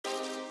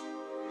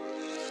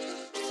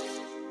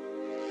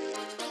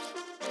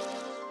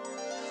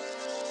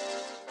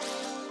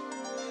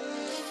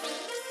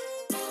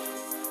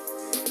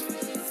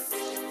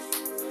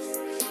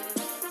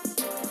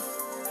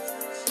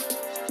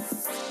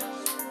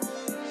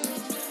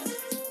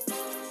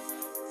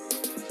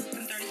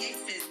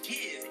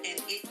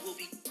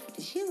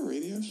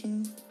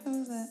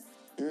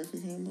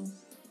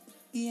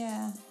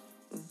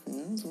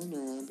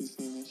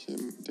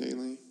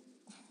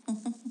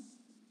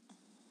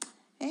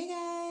Hey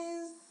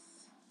guys.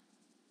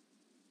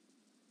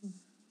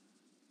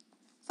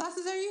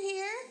 Sauces, are you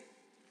here?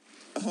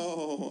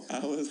 Oh, I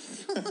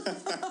was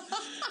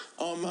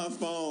on my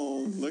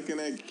phone looking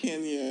at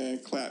Kenya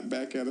clap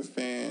back at a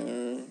fan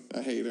or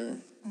a hater.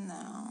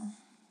 No.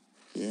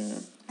 Yeah.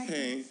 I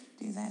Hey. can't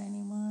do that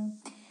anymore.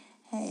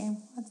 Hey,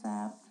 what's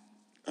up?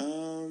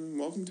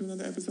 Welcome to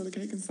another episode of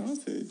Cake and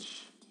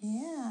Sausage.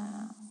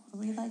 Yeah.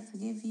 We'd like to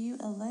give you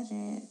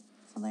alleged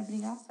celebrity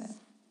gossip.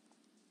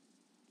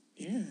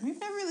 Yeah. We've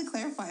never really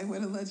clarified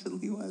what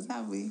allegedly was,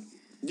 have we?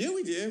 Yeah,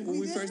 we did. When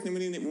we did? first when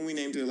we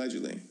named it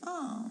allegedly.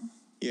 Oh.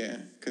 Yeah,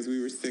 because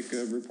we were sick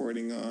of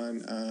reporting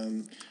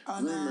on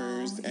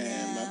rumors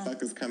and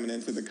motherfuckers coming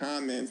into the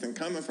comments and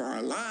coming for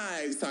our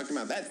lives talking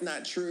about that's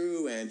not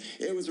true and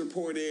it was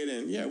reported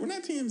and yeah, we're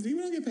not TMZ. We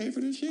don't get paid for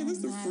this shit.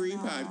 This is a free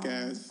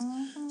podcast.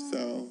 Mm-hmm.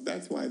 So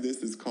that's why this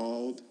is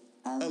called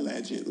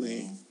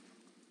Allegedly.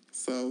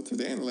 So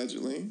today in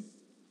Allegedly,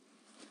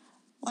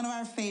 one of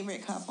our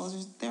favorite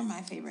couples. They're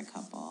my favorite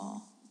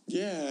couple.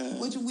 Yeah.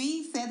 Which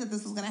we said that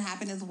this was going to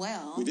happen as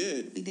well. We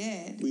did. We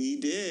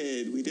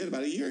did. We did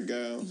about a year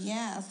ago.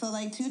 Yeah. So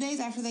like 2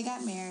 days after they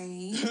got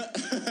married.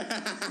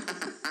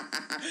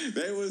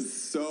 They was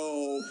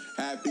so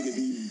happy to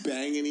be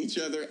banging each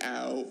other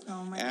out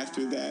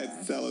after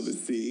that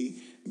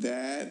celibacy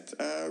that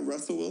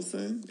Russell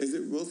Wilson, is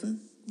it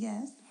Wilson?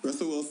 Yes.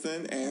 Russell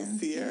Wilson and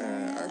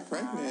Ciara are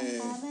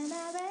pregnant.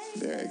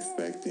 They're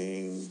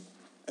expecting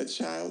a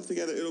child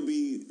together. It'll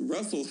be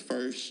Russell's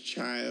first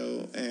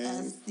child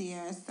and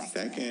Ciara's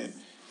second.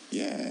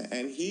 Yeah,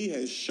 and he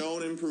has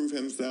shown and proved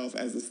himself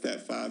as a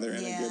stepfather and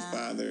a good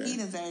father. He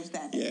deserves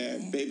that. Yeah,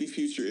 Baby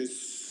Future is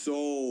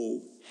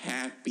so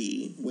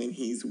happy when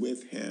he's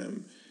with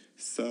him.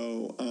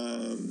 So,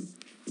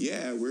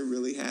 yeah, we're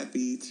really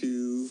happy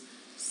to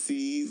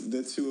see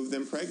the two of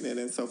them pregnant.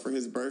 And so for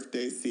his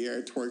birthday,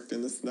 Ciara twerked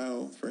in the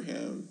snow for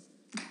him.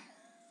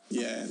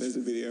 Yeah, there's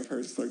a video of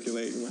her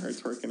circulating with her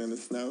twerking in the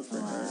snow for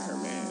her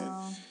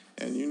man.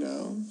 And, you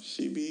know,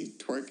 she be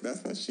twerking.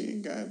 That's how she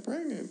got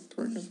pregnant,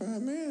 twerking for her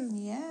man.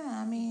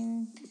 Yeah, I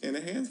mean... In a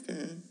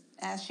handstand.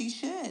 As she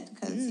should,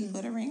 because he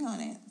put a ring on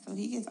it. So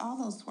he gets all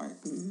those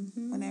twerks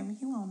whenever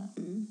he want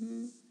to.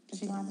 Mm-hmm. But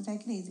she's going to have to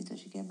take it easy till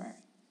she give birth.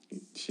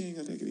 She ain't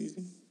going to take it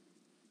easy.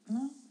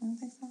 No? I don't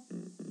think so.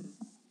 Mm-mm.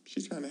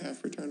 She's trying to have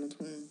fraternal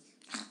twins.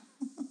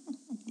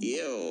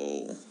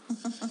 Ew.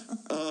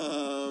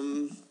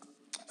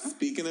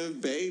 Speaking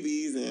of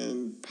babies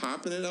and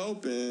popping it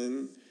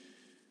open,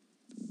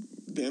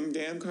 them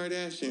damn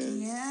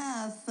Kardashians.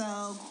 Yeah,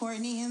 so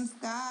Kourtney and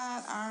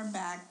Scott are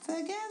back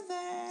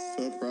together.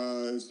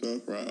 Surprise,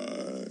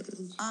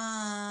 surprise.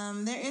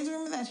 There is a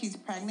rumor that she's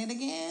pregnant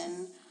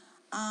again.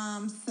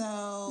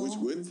 Which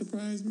wouldn't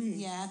surprise me.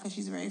 Yeah, because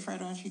she's very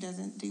fertile and she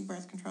doesn't do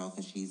birth control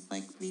because she's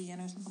like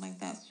vegan or something like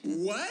that. So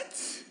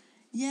what?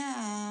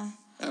 Yeah.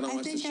 I don't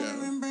watch the show. I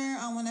remember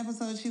on one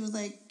episode she was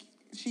like,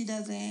 she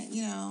doesn't,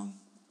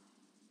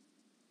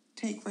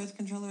 take birth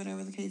control or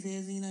whatever the case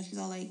is. She's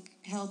all like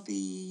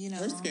healthy,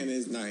 Her skin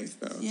is nice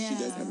though. Yeah. She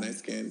does have nice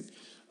skin.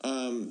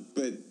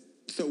 But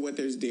so what?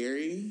 There's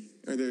dairy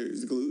or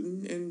there's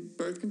gluten in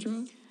birth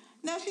control?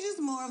 No, she's just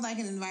more of like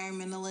an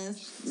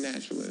environmentalist.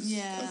 Naturalist.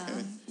 Yeah.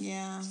 Okay.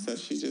 Yeah. So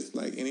she's just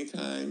like,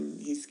 anytime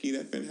he skied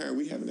up in her,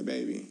 we having a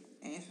baby.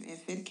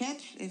 If it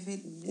catch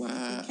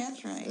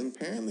right. And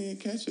apparently it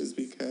catches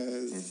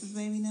because this is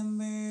baby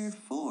number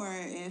 4.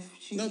 If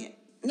she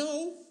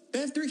No, they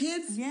have 3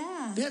 kids?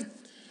 Yeah. They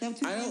have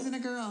 2 boys and a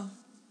girl.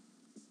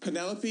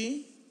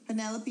 Penelope,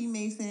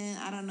 Mason,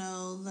 I don't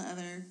know the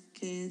other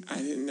kids. I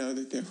didn't know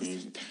that there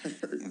was a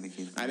third.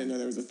 I didn't know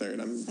there was a third.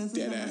 I'm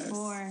dead ass.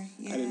 4.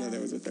 Yeah. I didn't know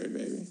there was a third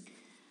baby.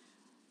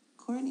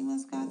 Kourtney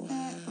must got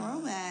that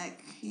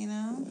throwback,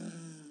 Wow.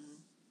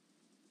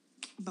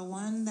 The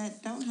one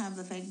that don't have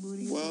the fake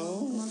booty.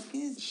 Well, the most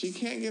kids. She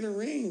can't get a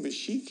ring, but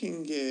she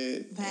can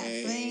get that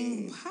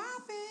thing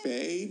popping.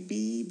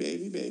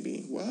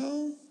 Baby.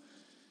 Well,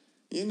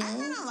 I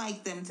kind of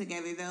like them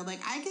together though.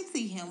 Like I could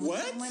see him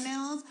with someone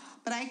else,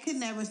 but I could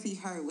never see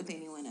her with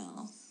anyone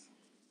else.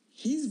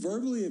 He's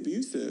verbally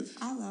abusive.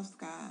 I love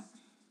Scott.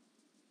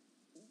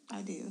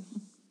 I do.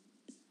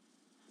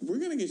 We're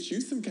gonna get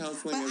you some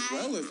counseling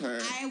well as her.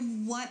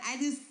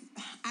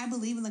 I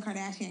believe in the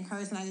Kardashian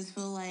curse, and I just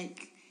feel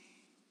like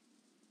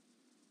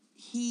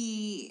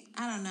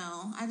I don't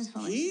know. I just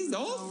feel like he's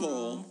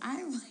awful.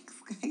 I like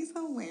Scott. He's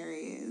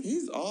hilarious.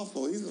 He's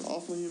awful. He's an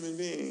awful human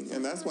being,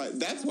 and that's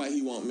why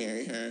he won't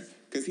marry her,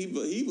 because he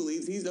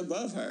believes he's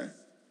above her.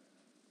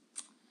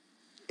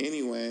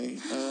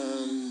 Anyway,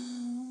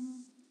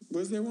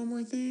 was there one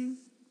more thing?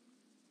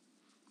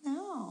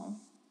 No,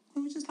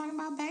 we were just talking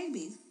about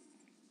babies.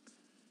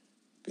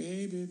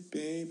 Baby.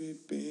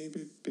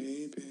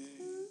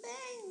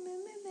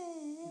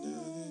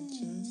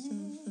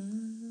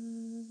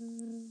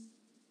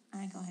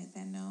 I ain't gonna hit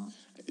that note.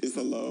 It's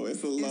a low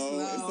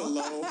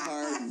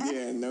part.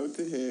 Yeah, note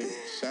to hit.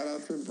 Shout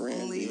out to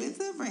Brandy. Leave it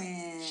to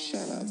Brandy.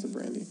 Shout out to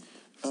Brandy.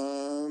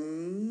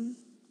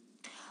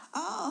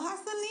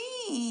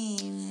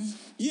 Hustling.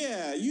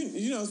 Yeah,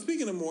 you know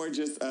speaking of more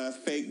just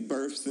fake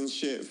births and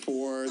shit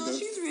for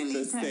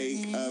the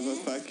sake of a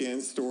fucking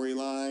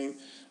storyline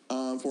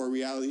for a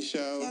reality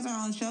show. She has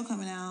her own show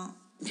coming out.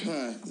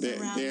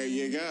 There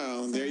you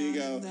go. There you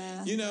go.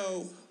 You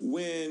know,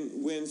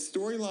 when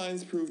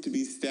storylines prove to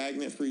be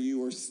stagnant for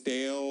you or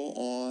stale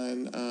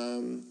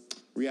on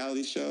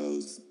reality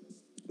shows,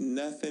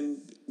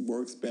 nothing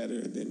works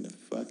better than to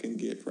fucking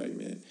get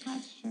pregnant.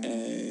 That's true.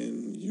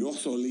 And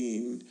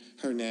Jocelyn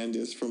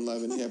Hernandez from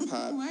Love and Hip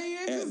Hop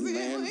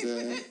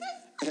Atlanta.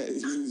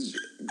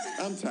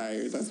 I'm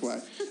tired. That's why.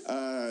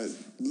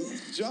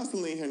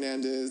 Jocelyn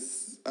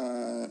Hernandez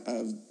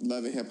of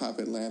Love and Hip Hop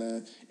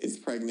Atlanta is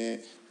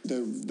pregnant.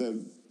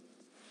 The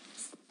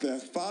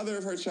father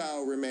of her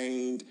child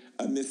remained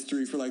a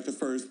mystery for like the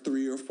first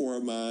 3 or 4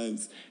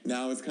 months.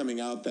 Now it's coming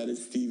out that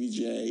it's Stevie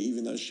J,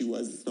 even though she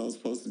was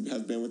supposed to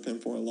have been with him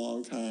for a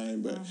long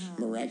time. But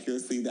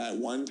miraculously, that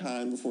one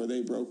time before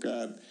they broke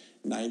up,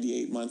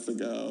 98 months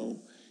ago,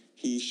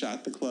 he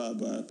shot the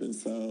club up, and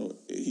so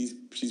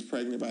she's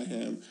pregnant by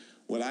him.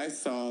 What I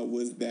saw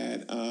was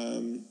that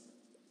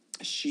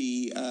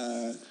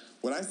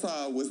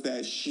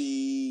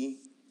she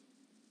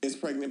is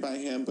pregnant by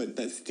him, but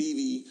that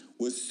Stevie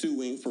was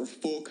suing for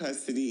full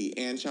custody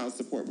and child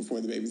support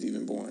before the baby's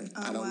even born.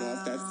 Oh, I don't know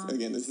if that's,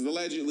 again, this is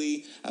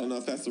allegedly, I don't know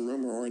if that's a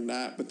rumor or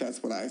not, but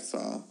that's what I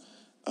saw.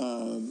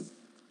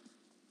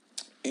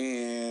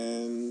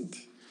 And,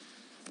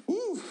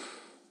 whew,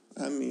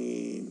 I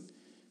mean,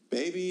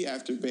 baby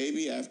after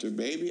baby after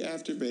baby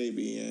after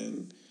baby,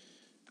 and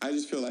I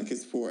just feel like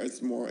it's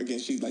more, again,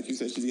 she's, like you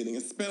said, she's getting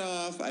a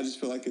spinoff. I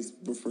just feel like it's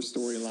for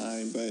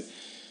storyline, but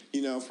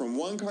you know, from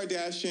one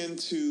Kardashian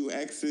to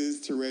exes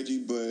to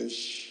Reggie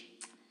Bush.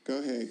 Go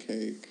ahead,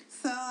 Cake.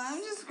 So I'm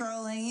just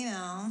scrolling,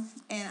 and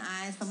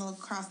I stumbled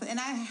across it. And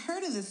I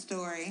heard of this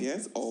story. Yeah,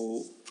 it's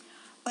old.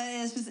 But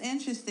it's just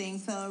interesting.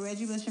 So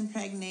Reggie Bush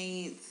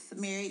impregnates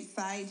married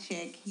side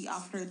chick. He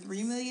offered her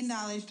 $3 million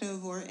to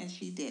abort, and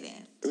she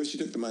didn't. Well, she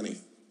took the money.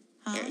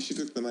 Huh? And she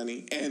took the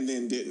money and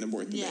then didn't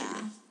abort the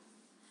baby.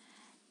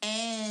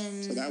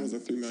 And so that was a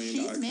 $3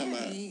 million come up. She's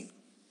married,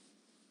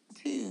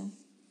 too.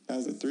 That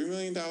was a $3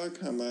 million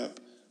come up,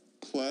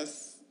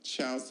 plus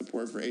child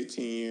support for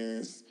 18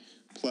 years,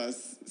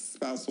 plus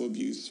spousal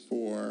abuse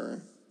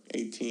for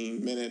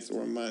 18 minutes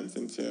or months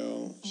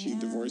until she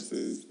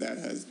divorces that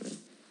husband.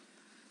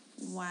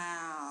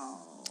 Wow.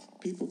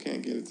 People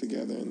can't get it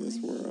together in this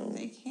world.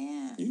 They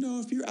can't. You know,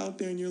 if you're out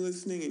there and you're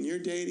listening and you're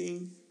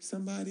dating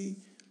somebody,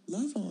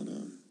 love on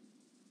them.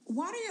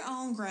 Water your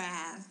own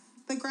grass.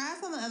 The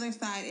grass on the other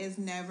side is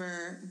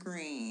never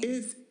green.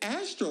 It's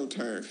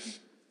AstroTurf.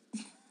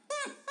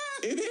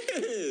 It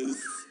is.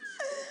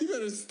 You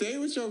better stay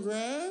with your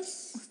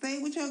grass. Stay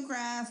with your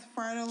grass,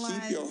 fertilize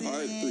it. Keep your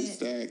heart, 3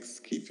 stacks.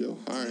 Keep your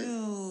heart.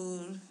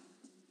 Dude,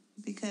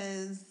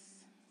 because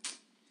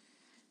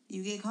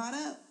you get caught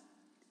up.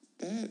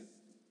 That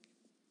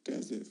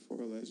does it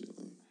for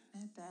allegedly.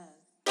 That does.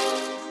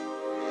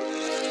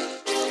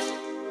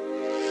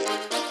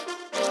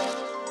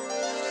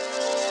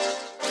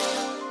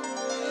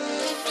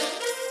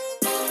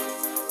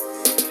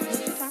 What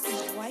are you talking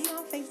about? Why are you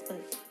on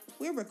Facebook?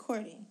 We're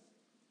recording.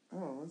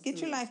 Oh,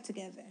 get your life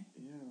together.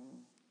 Yeah.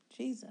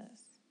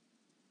 Jesus.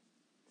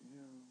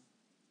 Yeah.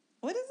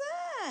 What is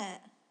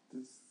that?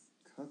 This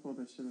couple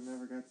that should have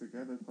never got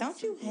together.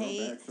 Don't you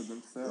hate?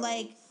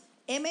 Like,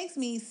 it makes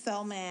me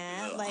so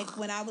mad. Like,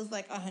 when I was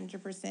like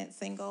 100%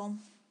 single,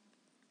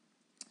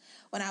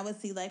 when I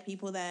would see like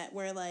people that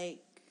were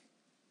like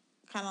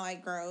kind of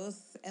like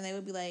gross, and they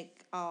would be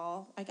like,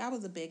 "Oh, like I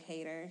was a big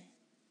hater."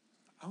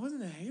 I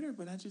wasn't a hater,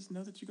 but I just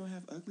know that you're gonna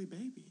have ugly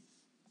babies.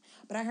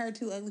 But I heard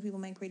 2 ugly people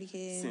make pretty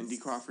kids. Cindy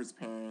Crawford's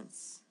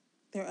parents.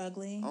 They're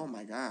ugly? Oh,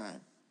 my God.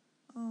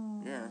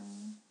 Oh. Yeah.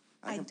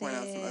 I can point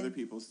out some other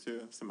people's,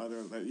 too.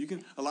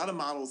 A lot of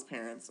models'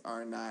 parents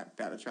are not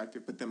that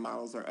attractive, but the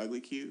models are ugly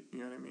cute. You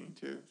know what I mean,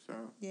 too?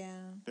 So.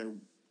 Yeah. They're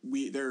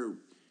weird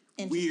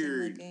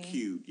looking.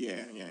 Cute.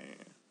 Yeah.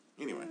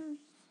 Anyway.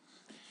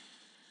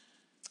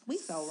 We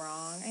so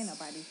wrong. Ain't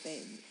nobody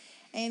saying.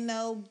 Ain't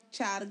no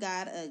child of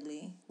God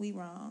ugly. We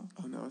wrong.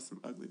 Oh, no, it's some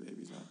ugly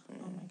babies out there.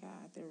 Oh, my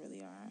God. There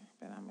really are.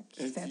 But I'm going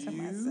to keep that to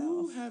myself. If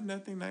you have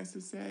nothing nice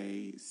to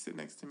say, sit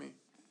next to me.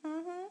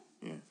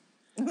 Mm-hmm. Yeah.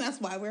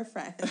 That's why we're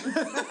friends.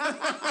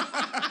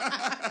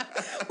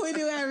 We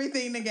do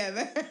everything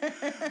together.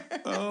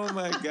 Oh,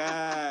 my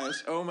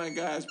gosh.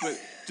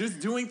 But just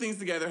doing things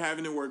together,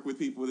 having to work with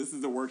people, this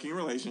is a working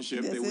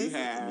relationship that we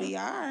have. We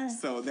are.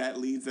 So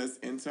that leads us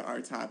into our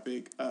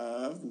topic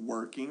of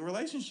working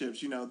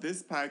relationships. You know,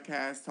 this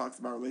podcast talks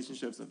about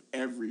relationships of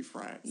every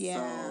front. Yeah.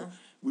 So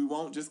we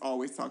won't just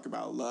always talk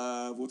about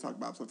love. We'll talk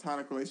about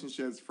platonic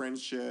relationships,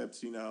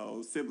 friendships,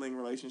 sibling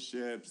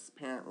relationships,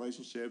 parent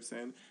relationships,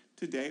 and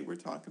today we're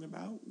talking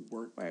about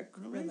work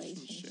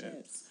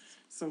relationships.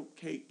 So,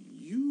 Kate,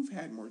 you've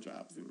had more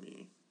jobs than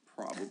me,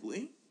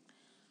 probably.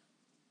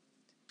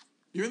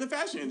 You're in the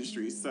fashion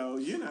industry, so,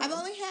 I've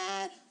only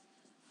had,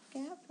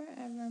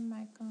 forever,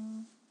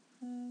 Michael,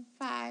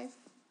 5.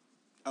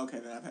 Okay,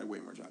 then I've had way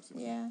more jobs than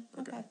you. Yeah,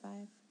 okay. I've had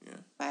 5. Yeah.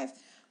 5.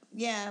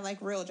 Yeah, like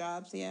real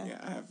jobs. Yeah.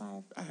 Yeah,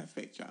 I have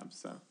fake jobs.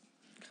 So,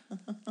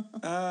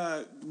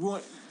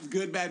 what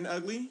good, bad, and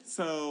ugly?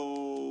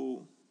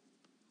 So,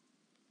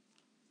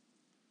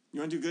 you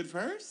want to do good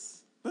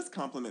first? Let's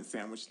compliment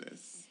sandwich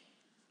this.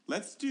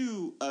 Let's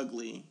do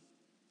ugly,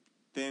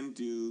 then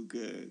do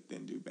good,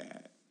 then do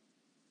bad.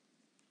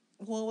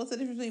 Well, what's the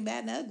difference between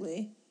bad and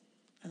ugly?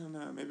 I don't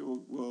know. Maybe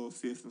we'll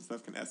see if some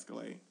stuff can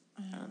escalate.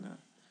 I don't know.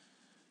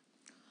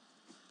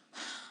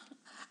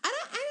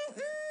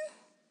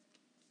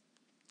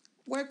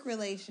 Work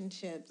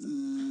relationships.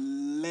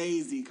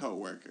 Lazy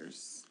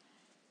coworkers.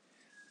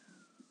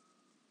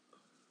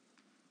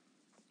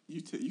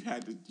 You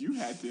had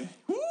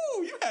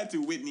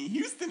to Whitney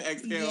Houston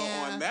exhale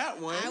on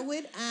that one. I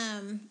would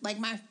like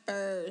my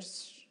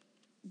first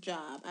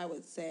job, I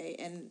would say,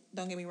 and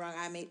don't get me wrong,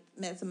 I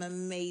met some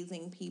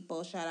amazing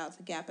people. Shout out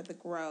to Gap at the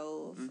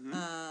Grove.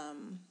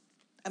 Mm-hmm.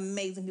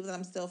 Amazing people that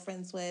I'm still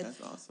friends with.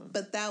 That's awesome.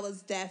 But that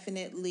was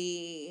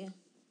definitely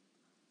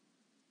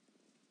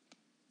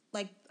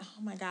like,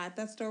 oh my God,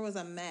 that store was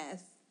a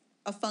mess,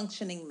 a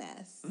functioning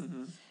mess.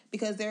 Mm-hmm.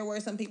 Because there were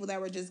some people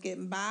that were just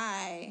getting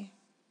by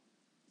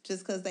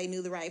just because they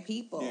knew the right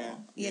people,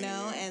 you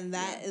know? And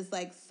that is,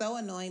 like, so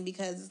annoying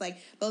because it's, like,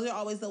 those are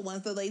always the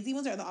ones, the lazy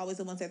ones are always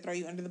the ones that throw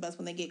you under the bus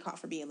when they get caught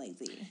for being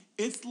lazy.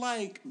 It's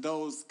like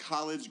those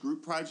college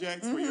group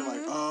projects where you're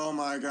like, oh,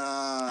 my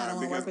God. I don't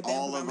want to work with them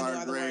all of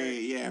our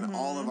grades, and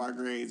all of our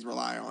grades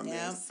rely on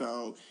this.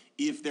 So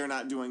if they're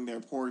not doing their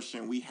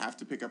portion, we have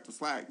to pick up the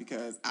slack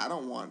because I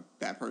don't want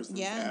that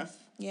person's F.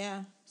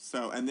 Yeah.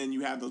 So, and then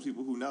you have those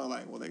people who know,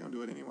 like, well, they're going to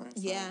do it anyway.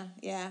 So.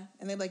 Yeah.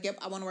 And they're like, yep,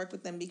 I want to work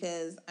with them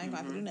because I ain't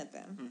going to do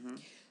nothing. Mm-hmm.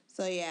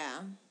 So, yeah.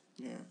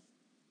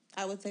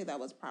 I would say that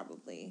was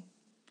probably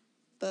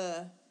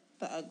the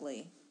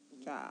ugly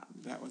job.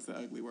 That was the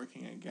ugly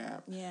working at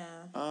Gap. Yeah.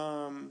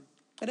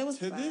 But it was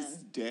fun. To this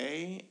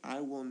day, I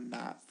will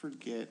not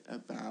forget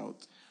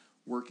about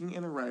working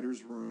in a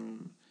writer's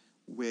room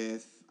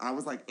I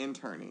was, like,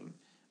 interning.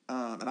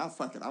 And I'm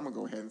going to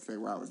go ahead and say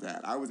where I was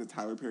at. I was at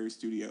Tyler Perry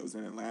Studios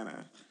in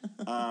Atlanta.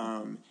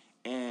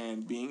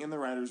 And being in the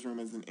writer's room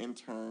as an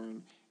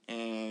intern.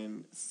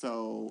 And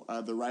so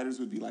the writers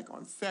would be, like,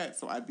 on set.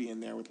 So I'd be in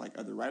there with, like,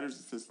 other writers'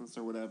 assistants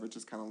or whatever,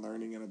 just kind of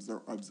learning and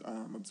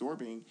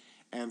absorbing.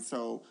 And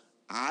so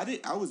I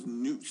was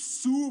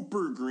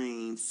super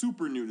green,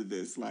 super new to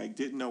this. Like,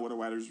 didn't know what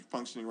a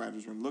functioning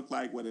writer's room looked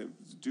like, what it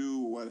do,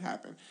 what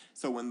happened.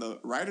 So when the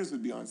writers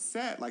would be on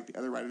set, like the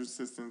other writers'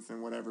 assistants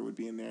and whatever would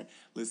be in there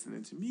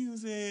listening to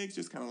music,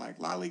 just kind of like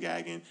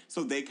lollygagging.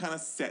 So they kind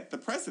of set the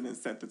precedent,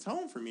 set the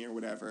tone for me or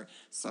whatever.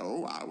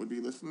 So I would be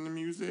listening to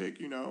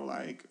music, you know,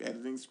 like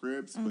editing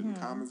scripts, putting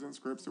commas in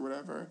scripts or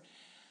whatever.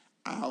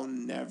 I'll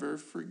never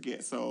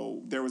forget.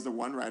 So there was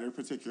one writer in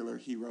particular,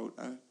 he wrote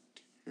a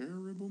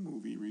terrible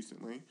movie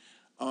recently.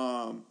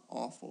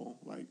 Awful.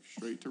 Like,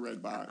 straight to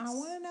Redbox. I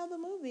want to know the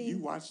movie. You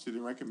watched it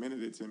and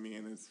recommended it to me,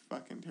 and it's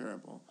fucking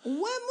terrible.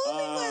 What movie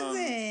was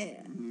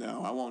it?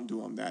 No, I won't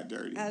do him that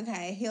dirty.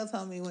 Okay, he'll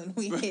tell me when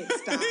we hit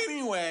stop.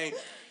 Anyway,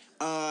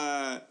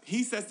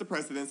 he sets the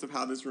precedence of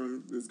how this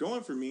room is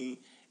going for me.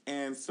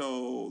 And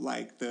so,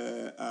 like,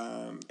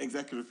 the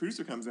executive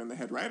producer comes in, the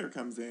head writer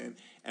comes in,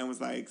 and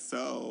was like,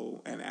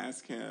 and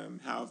asked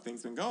him how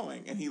things been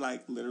going. And he,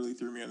 like, literally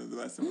threw me under the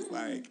bus and was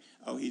like,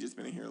 oh, he just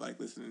been in here, like,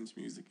 listening to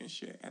music and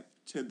shit. And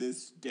to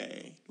this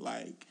day,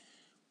 like,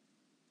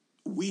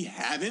 we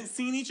haven't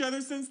seen each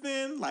other since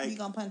then. Like, you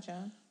gonna punch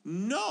him?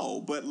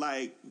 No, but,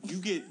 like, you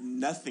get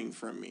nothing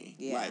from me.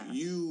 Yeah. Like,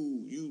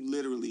 you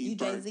literally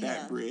burnt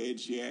that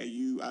bridge. Yeah,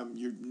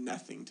 you're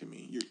nothing to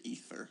me. You're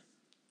ether.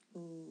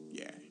 Ooh.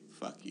 Yeah,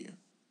 fuck you.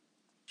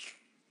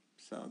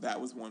 So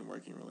that was one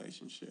working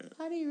relationship.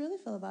 How do you really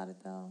feel about it,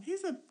 though?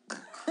 He's a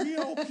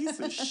Creole piece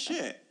of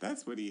shit.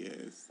 That's what he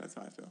is. That's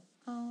how I feel.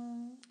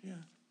 Yeah.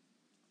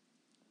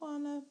 Well,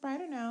 on a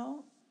brighter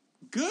note.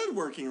 Good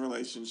working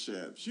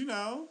relationships. You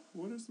know,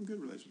 what are some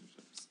good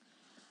relationships?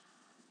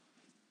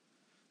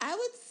 I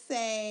would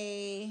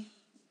say,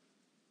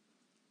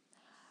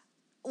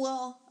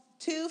 well,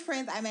 two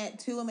friends. I met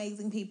two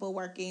amazing people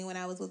working when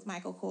I was with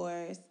Michael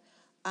Kors.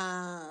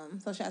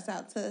 So shouts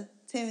out to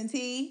Tim and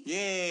T.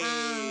 Yay!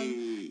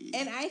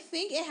 And I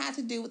think it had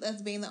to do with us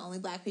being the only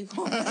Black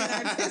people in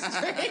our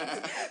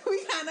district.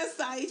 We kind of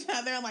saw each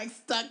other and, like,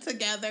 stuck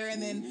together,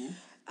 and then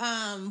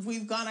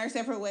we've gone our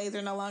separate ways.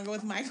 We're no longer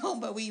with Michael,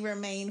 but we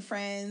remain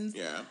friends.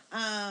 Yeah.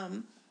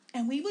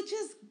 And we would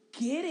just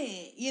get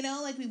it, you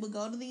know? Like, we would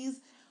go to these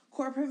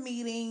corporate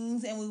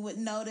meetings, and we would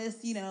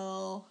notice, you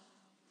know,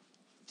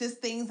 just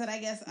things that I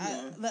guess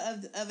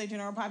the other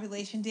general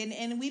population didn't.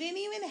 And we didn't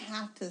even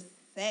have to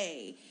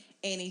say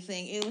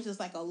anything. It was just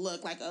like a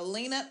look, like a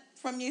lean up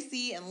from your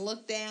seat and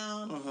look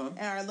down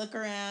or look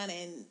around,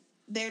 and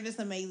they're just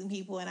amazing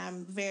people. And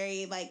I'm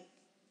very, like,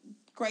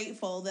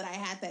 grateful that I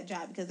had that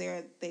job because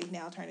they've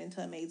now turned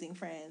into amazing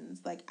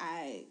friends. Like,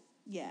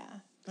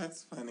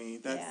 That's funny.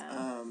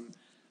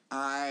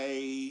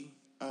 I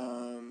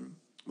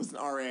was an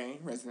RA,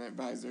 resident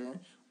advisor,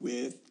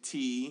 with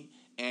T,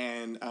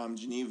 and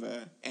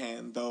Geneva,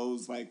 and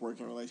those like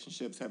working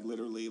relationships have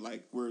literally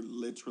like we're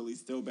literally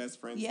still best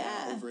friends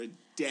now over a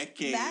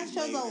decade. That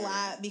shows later. a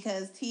lot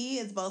because T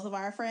is both of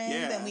our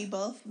friends, and we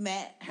both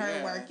met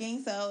her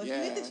working. So if you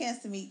get the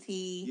chance to meet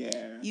T,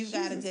 you've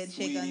got a good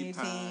chick on your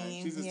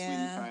team. She's a sweetie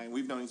pie.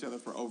 We've known each other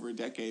for over a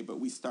decade, but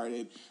we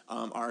started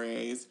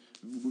RAs.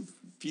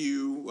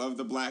 Few of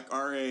the black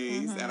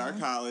RAs at our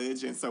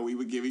college, and so we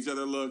would give each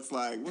other looks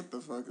like, "What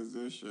the fuck is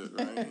this shit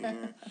right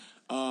here?"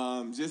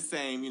 Just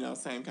same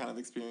kind of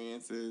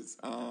experiences.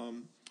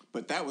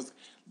 But that was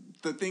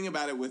the thing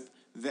about it with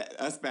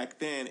us back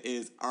then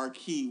is our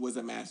key was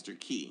a master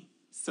key.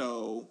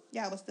 So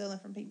I was stealing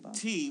from people.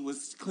 T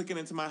was clicking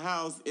into my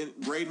house and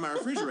raiding my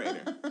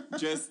refrigerator.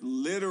 Just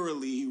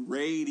literally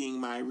raiding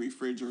my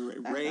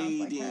refrigerator.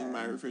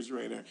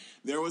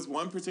 There was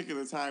one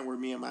particular time where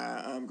me and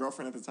my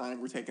girlfriend at the time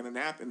were taking a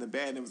nap in the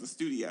bed. And it was a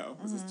studio.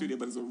 It was a studio,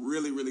 but it was a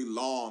really, really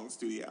long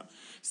studio.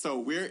 So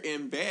we're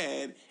in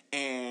bed,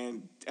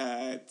 and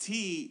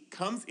T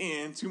comes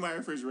in to my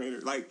refrigerator,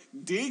 like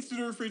digs through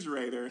the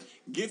refrigerator,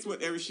 gets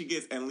whatever she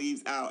gets, and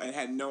leaves out, and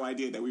had no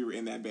idea that we were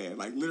in that bed.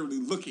 Like literally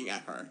looking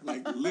at her,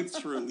 like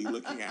literally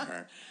looking at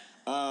her.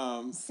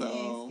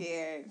 So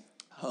scared.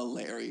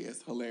 Hilarious.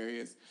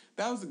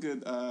 That was a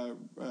good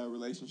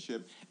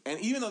relationship. And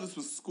even though this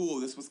was school,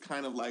 this was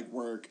kind of like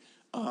work.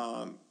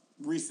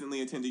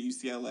 Recently attended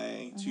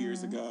UCLA 2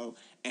 years ago,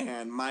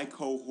 and my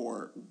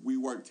cohort, we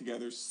worked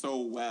together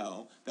so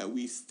well that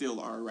we still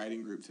are a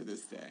writing group to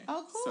this day.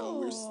 Oh, cool. So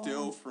we're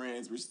still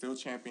friends. We're still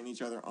championing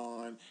each other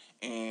on,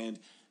 and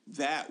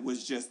that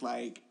was just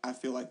like, I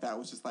feel like that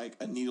was just like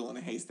a needle in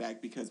a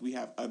haystack because we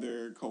have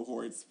other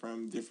cohorts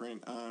from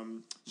different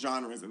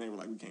genres, and they were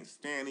like, we can't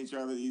stand each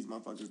other. These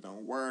motherfuckers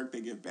don't work.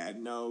 They give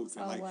bad notes,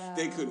 and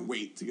they couldn't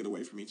wait to get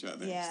away from each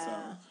other. Yeah. So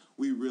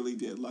we really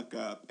did luck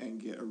up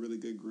and get a really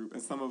good group.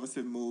 And some of us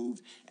have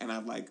moved, and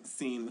I've like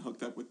seen and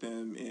hooked up with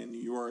them in New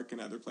York and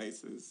other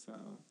places. So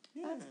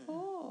yeah. That's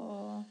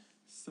cool.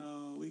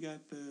 So we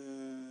got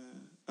the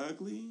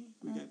ugly,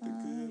 we got the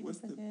good. What's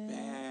the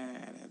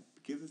bad?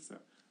 Give us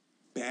a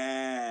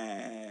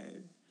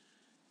bad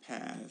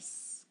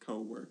past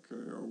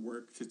coworker or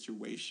work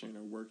situation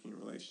or working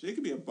relationship. It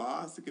could be a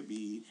boss. It could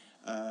be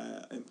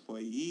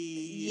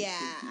employee. Yeah,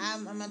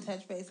 I'm gonna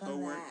touch base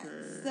on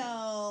that.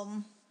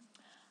 So,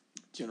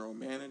 general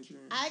manager.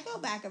 I go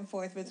back and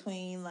forth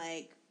between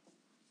like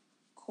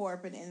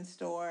corp and in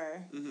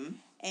store.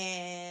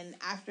 And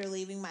after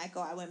leaving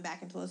Michael, I went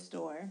back into a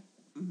store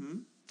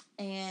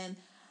and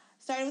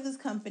started with this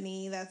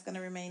company that's going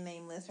to remain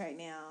nameless right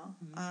now.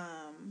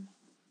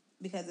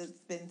 Because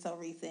it's been so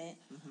recent.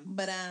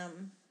 But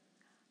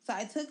so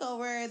I took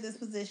over this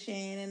position,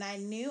 and I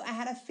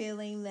had a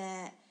feeling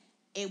that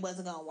it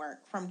wasn't gonna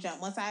work from jump.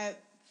 Once I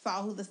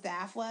saw who the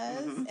staff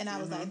was, and I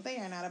was like, they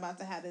are not about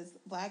to have this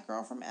black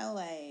girl from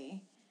LA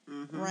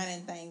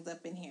running things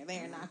up in here. They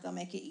are not gonna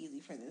make it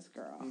easy for this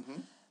girl.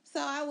 So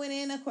I went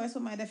in, of course,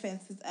 with my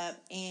defenses up,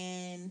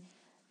 and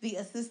the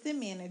assistant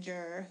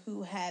manager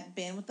who had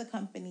been with the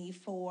company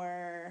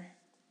for,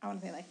 I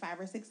want to say like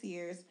 5 or 6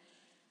 years,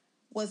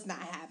 was not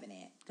having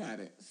it. Got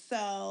it.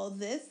 So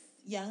this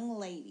young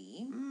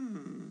lady,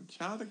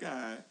 child of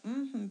God,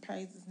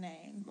 praise his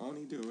name, won't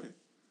he do it?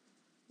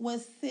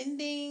 Was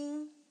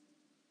sending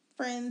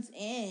friends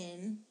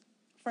in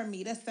for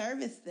me to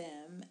service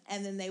them,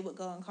 and then they would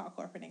go and call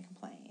corporate and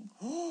complain.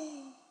 What?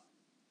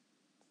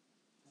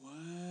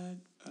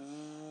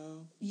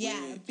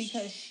 Yeah,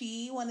 because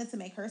she wanted to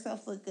make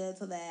herself look good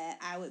so that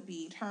I would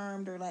be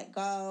termed or let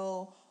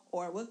go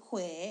or would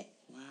quit.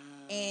 Wow.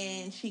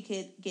 And she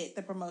could get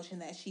the promotion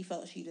that she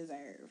felt she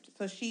deserved.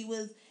 So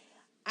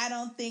I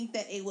don't think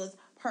that it was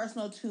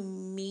personal to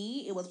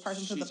me. It was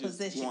personal to the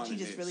position. She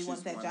just really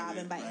wanted that job,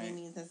 and by any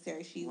means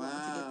necessary, she wanted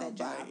to get that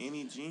job. By any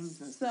means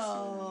necessary.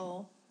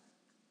 So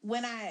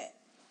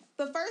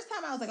the first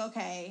time I was like,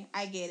 okay,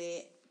 I get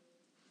it.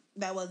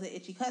 That was an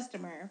itchy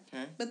customer.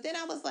 Okay. But then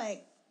I was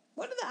like,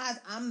 what are the odds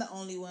I'm the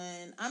only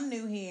one? I'm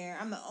new here.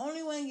 I'm the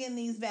only one getting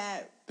these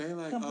bad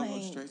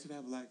complaints. Straight to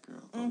that black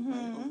girl. Over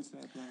to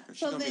that black girl.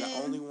 She's going to be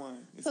the only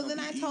one. So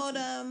then I told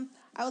him,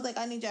 I was like,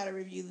 I need y'all to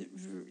review,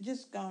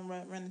 just go and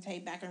run the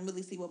tape back and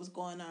really see what was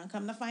going on.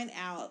 Come to find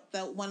out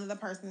that one of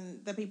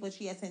the people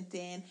she had sent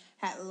in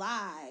had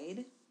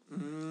lied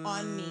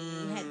on me,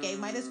 had gave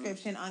my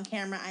description on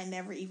camera. I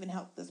never even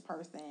helped this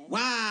person.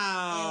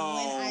 Wow.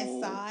 And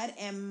when I saw it,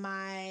 and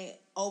my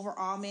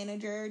overall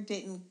manager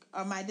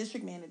or my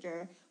district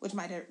manager, which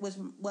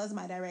was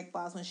my direct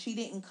boss, when she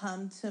didn't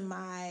come to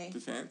my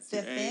defense,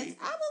 I was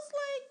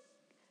like,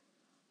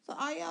 so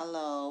are y'all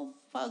little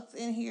folks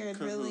in here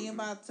really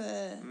about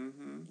to,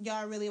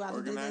 y'all really about to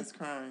do this? Organized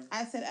crime.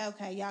 I said,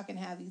 okay, y'all can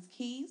have these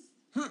keys.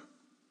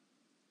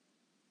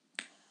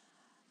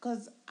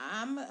 Because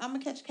I'm going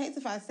to catch a case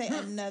if I stay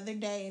another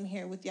day in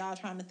here with y'all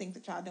trying to think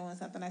that y'all doing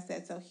something. I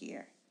said, so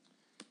here.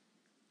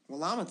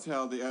 Well, I'm going to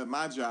tell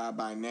my job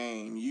by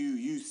name.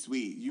 You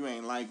sweet. You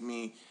ain't like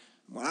me.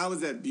 When I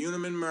was at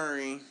Bunim and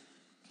Murray,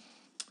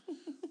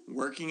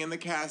 working in the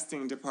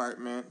casting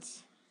department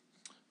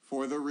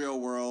for The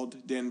Real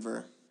World,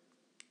 Denver,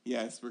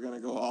 Yes, we're going to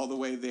go all the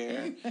way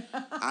there.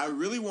 I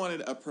really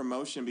wanted a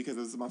promotion because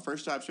it was my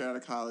first job straight out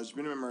of college.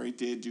 Benjamin Murray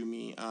did do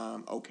me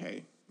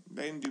okay.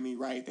 They didn't do me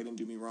right. They didn't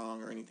do me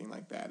wrong or anything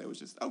like that. It was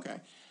just okay.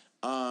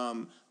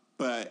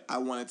 But I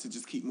wanted to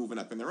just keep moving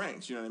up in the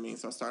ranks, you know what I mean?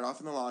 So I started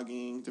off in the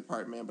logging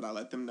department, but I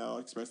let them know,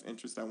 express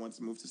interest, I wanted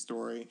to move to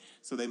story,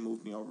 so they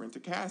moved me over into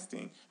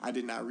casting. I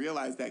did not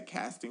realize that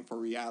casting for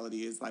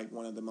reality is like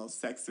one of the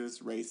most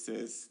sexist,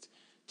 racist,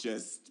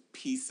 just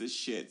piece of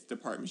shit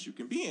departments you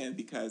can be in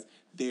because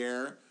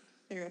they're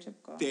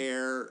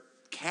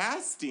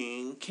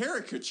casting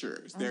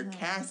caricatures. They're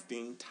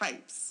casting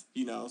types,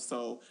 you know,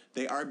 so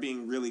they are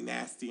being really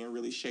nasty and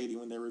really shady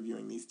when they're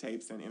reviewing these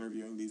tapes and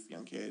interviewing these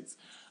young kids.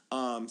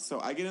 So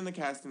I get in the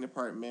casting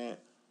department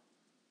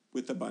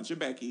with a bunch of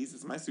Beckys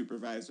as my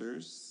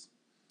supervisors.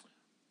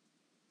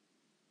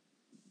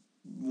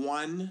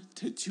 1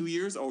 to 2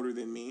 years older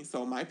than me,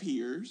 so my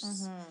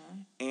peers.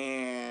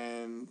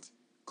 And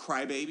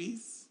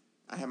crybabies.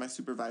 I had my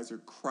supervisor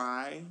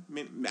cry.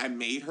 I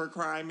made her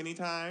cry many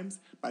times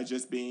by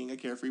just being a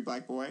carefree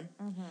black boy.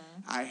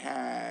 I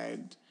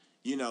had,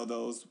 you know,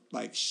 those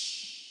like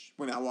shh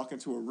when I walk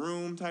into a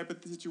room type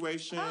of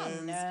situations.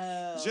 Oh,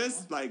 no.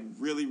 Just like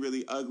really,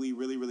 really ugly,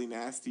 really, really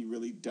nasty,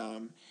 really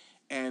dumb.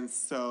 And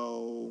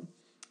so,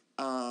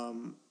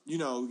 you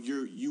know,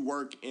 you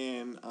work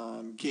in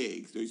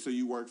gigs, so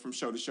you work from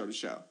show to show to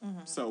show.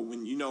 So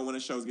when a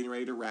show's getting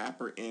ready to wrap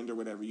or end or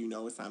whatever, you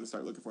know it's time to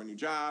start looking for a new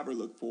job or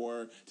look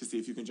to see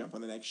if you can jump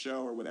on the next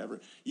show or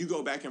whatever. You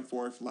go back and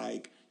forth,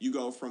 like you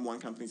go from one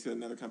company to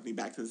another company,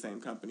 back to the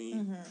same company,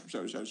 from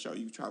show to show to show.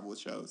 You travel with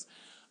shows.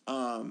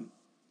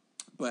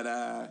 But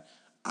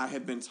I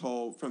had been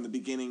told from the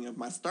beginning of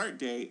my start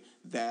date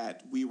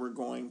that we were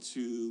going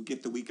to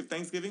get the week of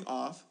Thanksgiving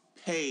off,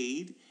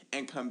 paid,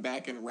 and come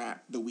back and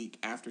wrap the week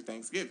after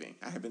Thanksgiving.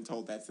 I had been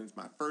told that since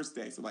my first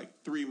day, so like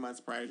 3 months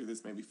prior to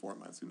this, maybe 4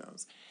 months, who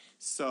knows.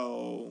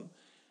 So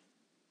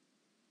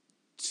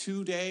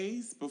 2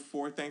 days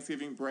before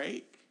Thanksgiving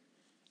break,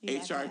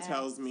 HR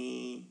tells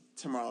me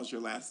tomorrow's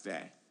your last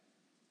day.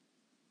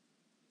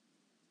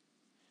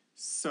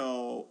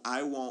 So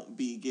I won't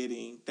be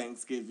getting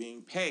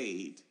Thanksgiving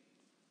paid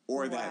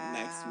or that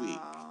next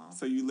week.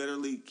 So you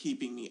literally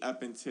keeping me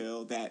up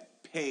until that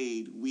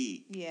paid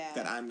week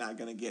that I'm not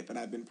going to get, that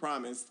I've been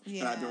promised,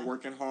 that I've been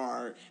working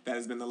hard, that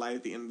has been the light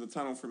at the end of the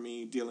tunnel for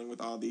me dealing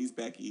with all these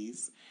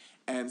Beckys.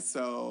 And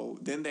so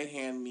then they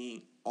hand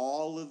me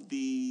all of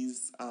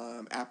these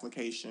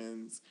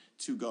applications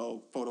to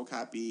go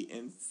photocopy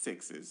in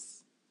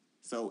 6s.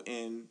 So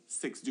in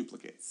 6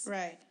 duplicates.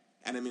 Right.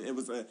 And I mean, it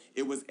was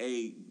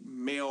a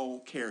mail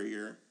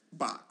carrier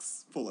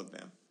box full of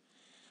them.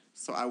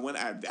 So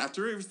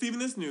after receiving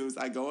this news,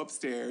 I go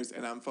upstairs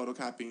and I'm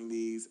photocopying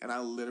these, and I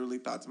literally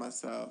thought to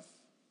myself,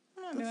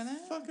 I'm not doing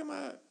that. Fuck am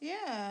I?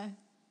 Yeah,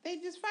 they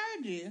just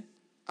fired you.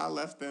 I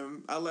left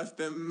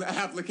them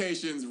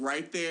applications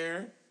right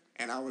there,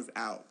 and I was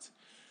out.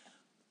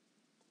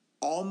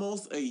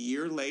 Almost a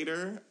year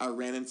later, I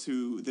ran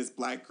into this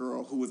black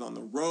girl who was on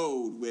the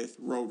road with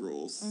Road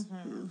Rules,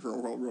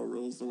 Road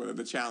Rules or whatever,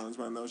 the challenge,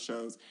 one of those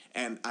shows.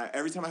 And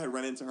every time I had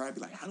run into her, I'd be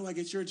like, how do I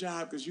get your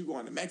job? Because you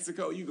going to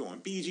Mexico, you going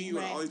Fiji, you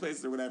going to all these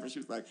places or whatever. And she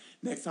was like,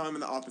 next time I'm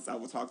in the office, I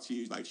will talk to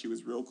you. Like, she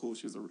was real cool.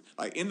 She was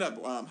ended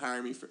up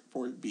hiring me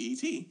for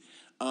BET.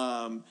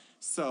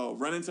 So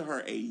run into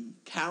her a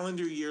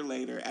calendar year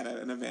later at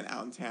an event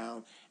out in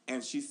town,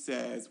 and she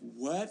says,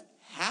 what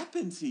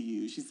happened to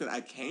you? She said,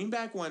 I came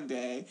back one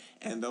day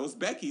and those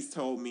Beckys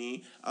told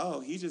me, oh,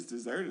 he just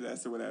deserted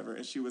us or whatever.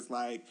 And she was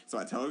like, so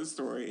I tell her the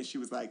story, and she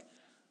was like,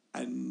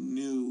 I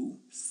knew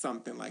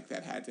something like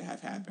that had to have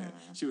happened.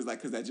 She was like,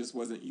 because that just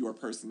wasn't your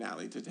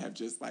personality to have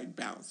just like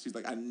bounced. She's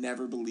like, I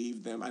never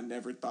believed them. I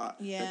never thought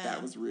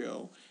that was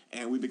real.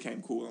 And we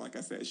became cool. And like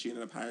I said, she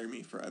ended up hiring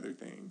me for other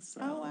things.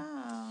 So. Oh,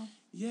 wow.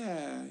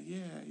 Yeah.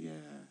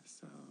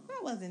 So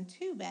that wasn't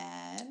too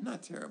bad.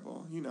 Not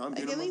terrible. You know,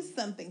 at least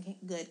something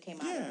good came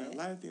out of it. Yeah,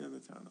 light at the end of the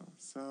tunnel.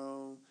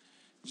 So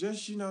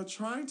just,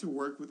 trying to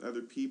work with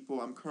other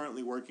people. I'm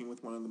currently working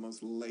with one of the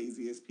most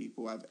laziest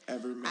people I've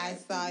ever met. I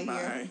saw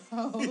your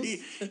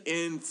post.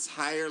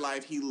 Entire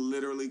life. He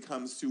literally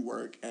comes to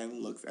work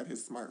and looks at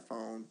his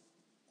smartphone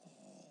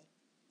all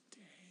day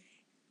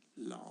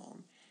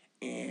long.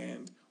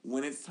 And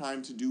when it's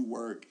time to do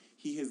work,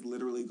 he has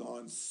literally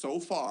gone so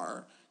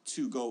far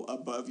to go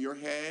above your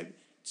head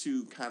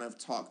to kind of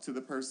talk to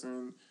the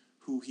person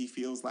who he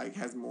feels like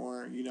has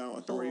more,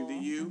 authority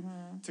than you,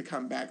 to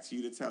come back to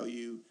you to tell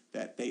you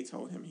that they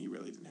told him he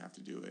really didn't have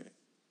to do it.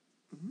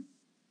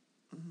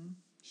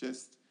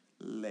 Just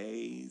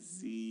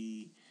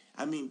lazy.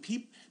 I mean,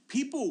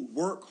 people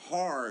work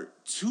hard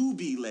to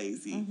be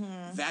lazy.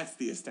 That's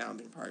the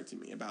astounding part to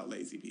me about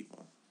lazy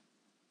people.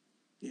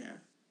 Yeah.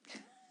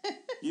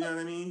 You know what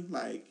I mean?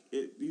 Like,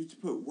 you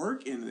put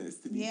work in this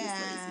to be this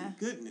lazy.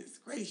 Goodness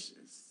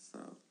gracious. So,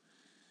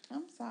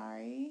 I'm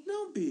sorry.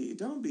 Don't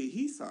be.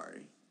 He's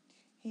sorry.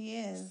 He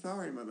is.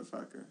 Sorry,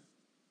 motherfucker.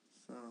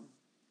 So.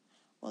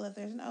 Well, if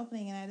there's an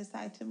opening and I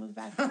decide to move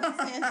back to Los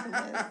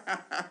Angeles.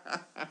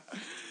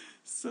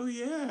 So,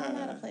 yeah. I'm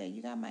not a player.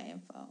 You got my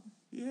info.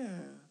 Yeah.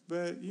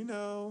 But,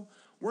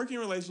 working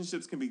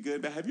relationships can be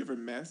good, but have you ever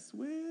messed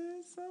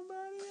with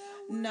somebody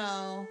at work?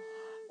 No.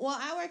 Well,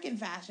 I work in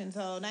fashion,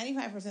 so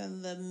 95%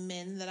 of the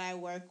men that I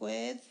work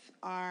with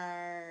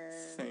are...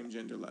 Same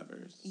gender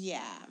lovers.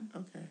 Yeah.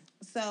 Okay.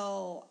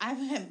 So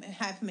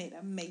I've made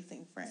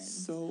amazing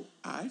friends. So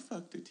I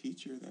fucked a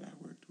teacher that I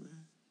worked with.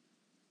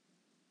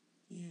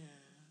 Yeah.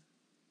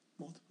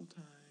 Multiple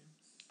times.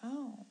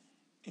 Oh.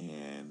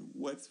 And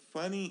what's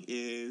funny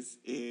is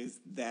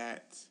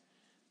that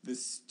the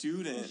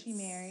students... Was she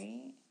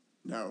married?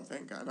 No,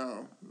 thank God.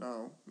 No.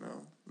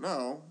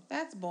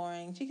 That's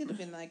boring. She could have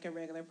been like a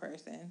regular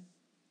person.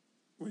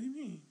 What do you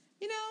mean?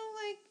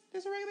 Like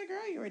just a regular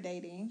girl you were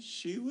dating.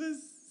 She was...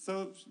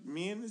 So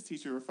me and this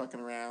teacher were fucking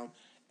around,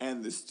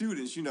 and the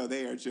students,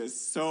 they are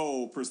just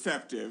so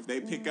perceptive. They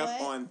pick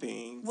up on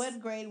things.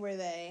 What grade were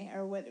they?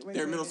 Or what?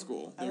 They're middle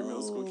school. They're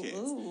middle school kids.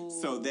 Ooh.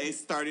 So they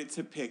started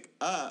to pick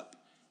up,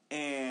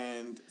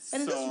 and so...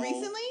 And is this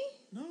recently?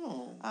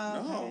 No.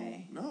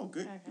 Okay. No.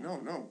 Good. Okay.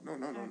 No.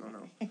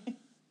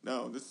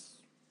 No, this...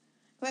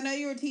 I know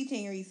you were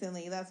teaching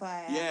recently. That's why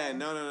I asked. Yeah,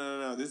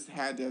 no. This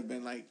had to have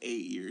been like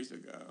 8 years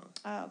ago.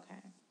 Oh,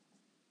 okay.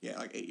 Yeah,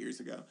 like 8 years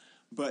ago.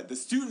 But the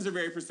students are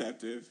very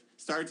perceptive,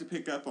 started to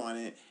pick up on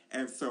it,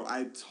 and so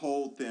I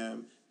told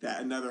them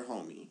that another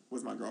homie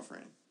was my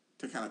girlfriend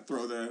to kind of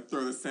throw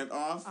the scent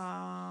off.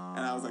 Oh.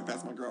 And I was like,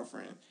 that's my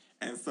girlfriend.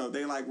 And so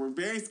they were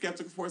very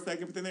skeptical for a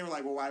second, but then they were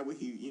like, well, why would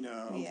he,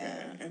 okay.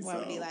 Yeah. And why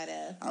would he lie to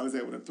us? I was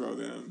able to throw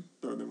them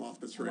off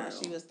the trail. While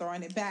she was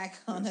throwing it back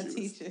on the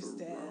teacher's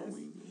desk.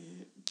 Throwing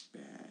it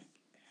back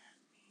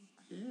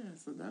at me. Yeah,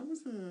 so that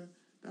was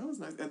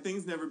nice. And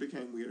things never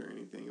became weird or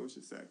anything. It was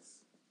just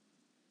sex.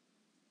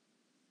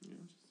 Yeah,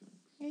 it was just sex.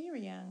 Yeah, you were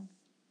young.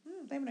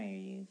 Blame it on your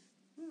youth.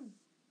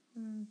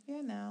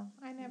 Yeah, no.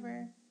 I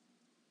never...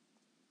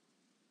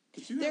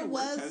 Did you have there a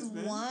work was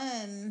husband?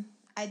 One...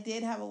 I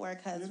did have a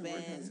work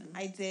husband.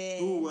 I did.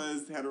 Who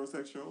was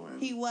heterosexual?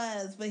 And he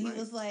was, but he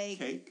was like...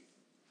 Cake?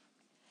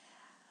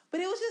 But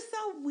it was just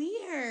so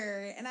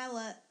weird. And I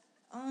love...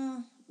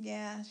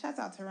 yeah, shouts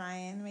out to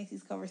Ryan,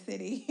 Macy's Culver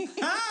City.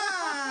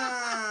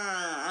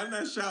 I'm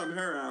not shouting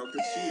her out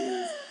because she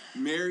is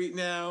married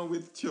now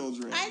with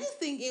children. I just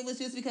think it was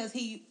just because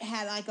he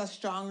had like a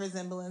strong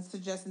resemblance to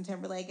Justin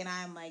Timberlake, and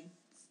I'm like...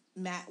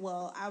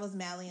 I was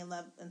madly in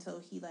love until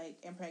he like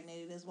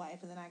impregnated his wife,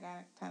 and then I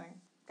got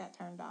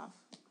turned off.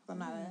 I'm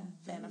not a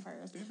fan of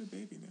hers. They have a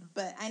baby now.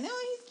 But I know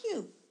he's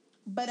cute.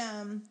 But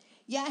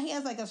yeah, he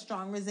has like a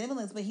strong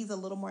resemblance, but he's a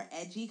little more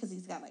edgy because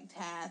he's got like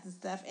tats and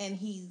stuff, and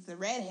he's a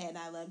redhead. And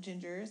I love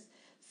gingers,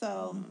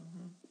 so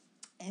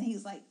and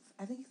he's like,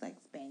 I think he's like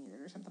Spaniard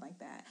or something like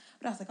that.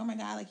 But I was like, oh my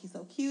God, like he's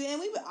so cute,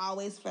 and we would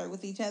always flirt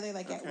with each other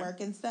like at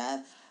work and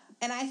stuff.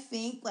 And I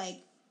think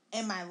like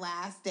in my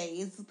last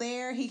days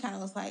there, he kind of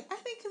was like, I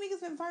think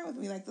Kamika's been flirting with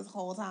me like this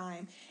whole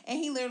time. And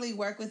he literally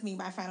worked with me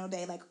my final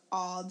day like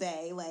all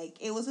day. Like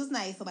it was just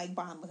nice to like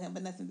bond with him,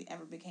 but nothing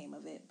ever became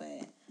of it. But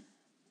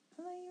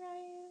I love you,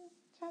 Ryan.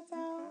 Shouts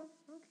out.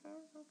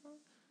 Okay.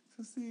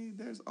 So see,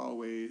 there's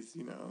always,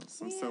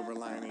 some silver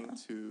lining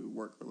to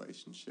work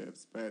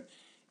relationships. But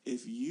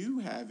if you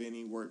have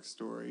any work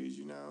stories,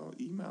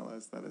 email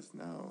us, let us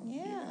know.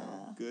 Yeah.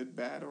 Good,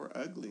 bad, or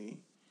ugly.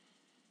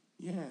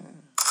 Yeah.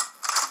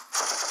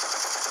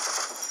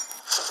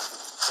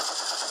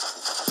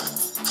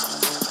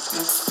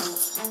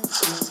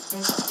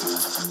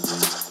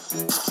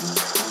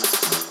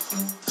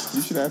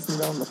 You should ask me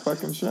that on the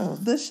fucking show.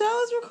 The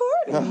show is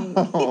recording.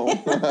 Oh.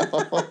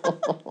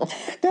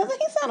 Doesn't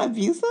he sound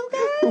abusive,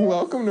 guys?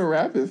 Welcome to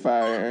Rapid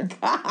Fire.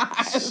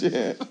 God.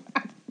 Shit.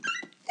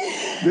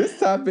 This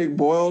topic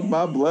boiled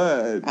my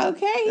blood.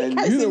 Okay, he and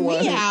cursing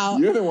me out.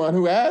 You're the one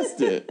who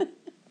asked it.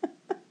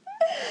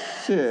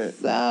 Shit.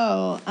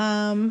 So,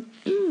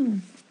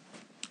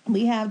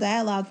 we have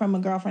dialogue from a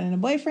girlfriend and a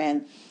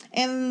boyfriend.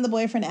 And the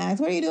boyfriend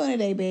asks, what are you doing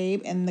today,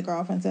 babe? And the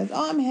girlfriend says,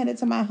 I'm headed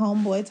to my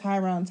homeboy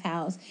Tyrone's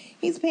house.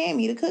 He's paying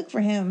me to cook for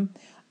him.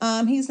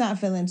 He's not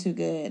feeling too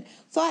good.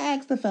 So I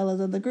asked the fellas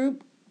of the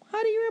group,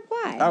 how do you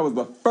reply? I was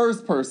the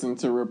first person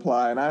to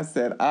reply, and I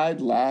said I'd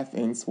laugh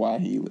in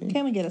Swahili.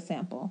 Can we get a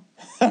sample?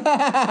 Shut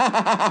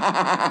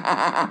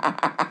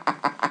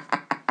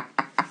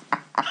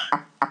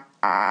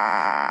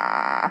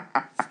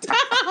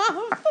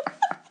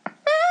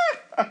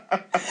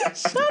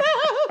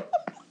up.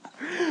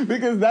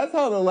 Because that's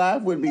how the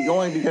laugh would be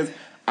going, because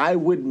I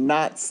would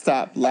not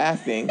stop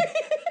laughing.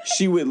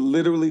 She would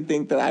literally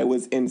think that I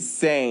was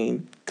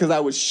insane because I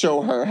would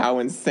show her how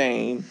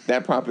insane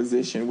that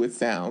proposition would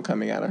sound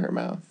coming out of her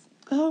mouth.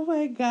 Oh,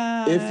 my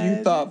God. If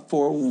you thought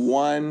for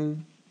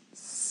one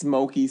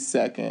smoky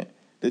second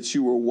that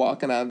you were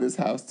walking out of this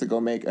house to go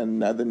make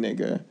another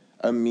nigga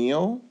a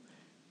meal,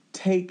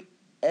 take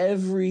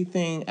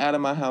everything out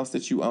of my house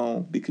that you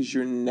own because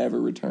you're never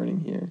returning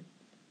here.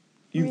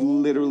 You've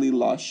literally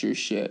lost your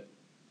shit.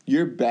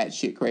 You're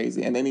batshit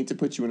crazy, and they need to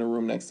put you in a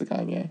room next to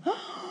Kanye.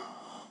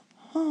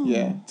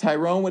 Yeah.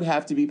 Tyrone would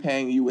have to be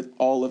paying you with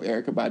all of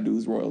Erykah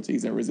Badu's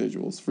royalties and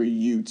residuals for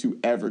you to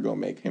ever go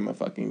make him a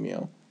fucking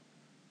meal.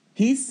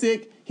 He's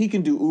sick. He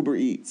can do Uber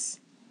Eats,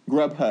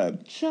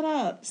 Grubhub. Shut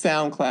up.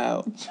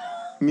 SoundCloud.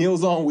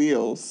 Meals on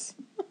Wheels.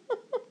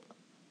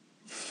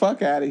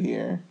 Fuck out of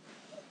here.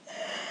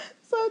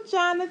 So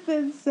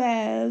Jonathan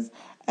says,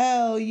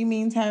 oh, you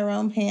mean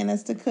Tyrone paying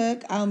us to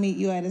cook? I'll meet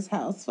you at his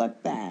house.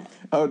 Fuck that.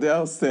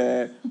 Odell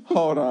said,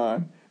 hold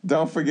on.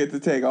 Don't forget to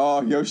take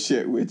all your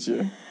shit with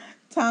you.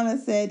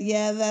 Thomas said,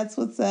 yeah, that's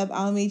what's up.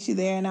 I'll meet you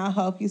there and I'll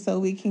help you so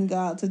we can go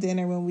out to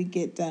dinner when we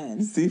get done.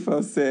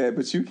 Sifo said,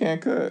 but you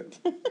can't cook.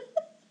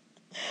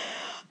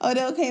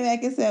 Odell came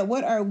back and said,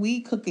 what are we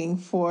cooking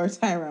for,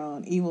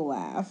 Tyrone? Evil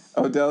laugh.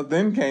 Odell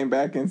then came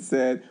back and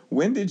said,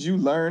 when did you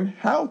learn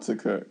how to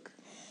cook?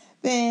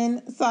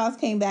 Then Sauce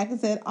came back and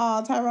said,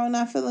 oh, Tyrone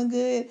not feeling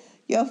good?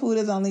 Your food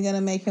is only going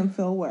to make him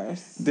feel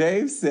worse.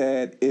 Dave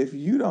said, if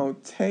you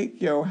don't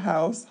take your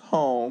house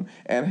home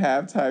and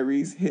have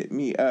Tyrese hit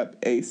me up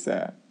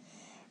ASAP.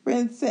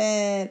 Brent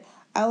said,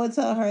 I would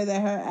tell her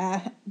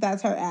that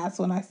that's her ass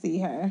when I see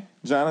her.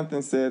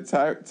 Jonathan said,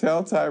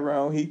 tell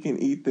Tyrone he can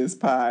eat this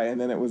pie. And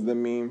then it was the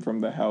meme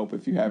from The Help,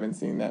 if you haven't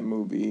seen that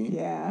movie.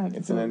 Yeah.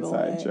 It's an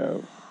inside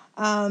joke.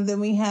 Then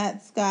we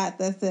had Scott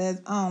that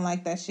says, I don't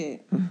like that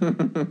shit.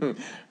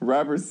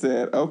 Robert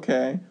said,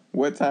 okay,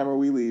 what time are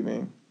we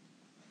leaving?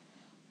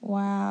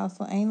 Wow,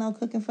 so ain't no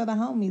cooking for the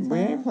homies, We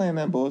huh? ain't playing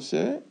that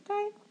bullshit.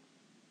 Okay.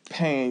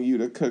 Paying you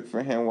to cook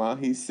for him while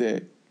he's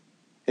sick.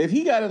 If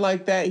he got it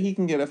like that, he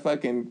can get a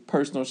fucking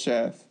personal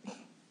chef.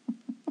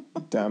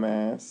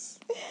 Dumbass.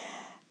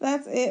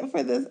 That's it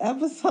for this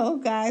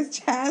episode, guys.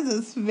 Chaz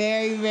is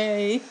very,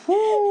 very...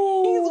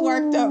 He's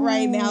worked up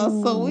right now,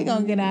 so we're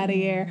going to get out of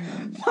here.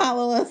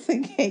 Follow us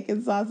at Cake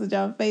and Sausage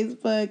on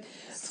Facebook,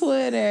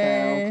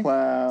 Twitter,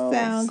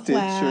 SoundCloud,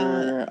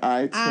 Stitcher,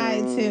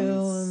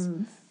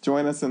 iTunes.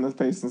 Join us in the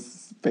Face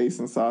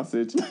and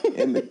Sausage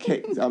in the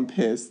Cake. I'm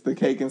pissed. The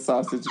Cake and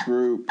Sausage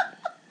group.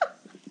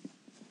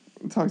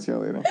 Talk to y'all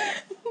later.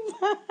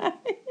 Bye.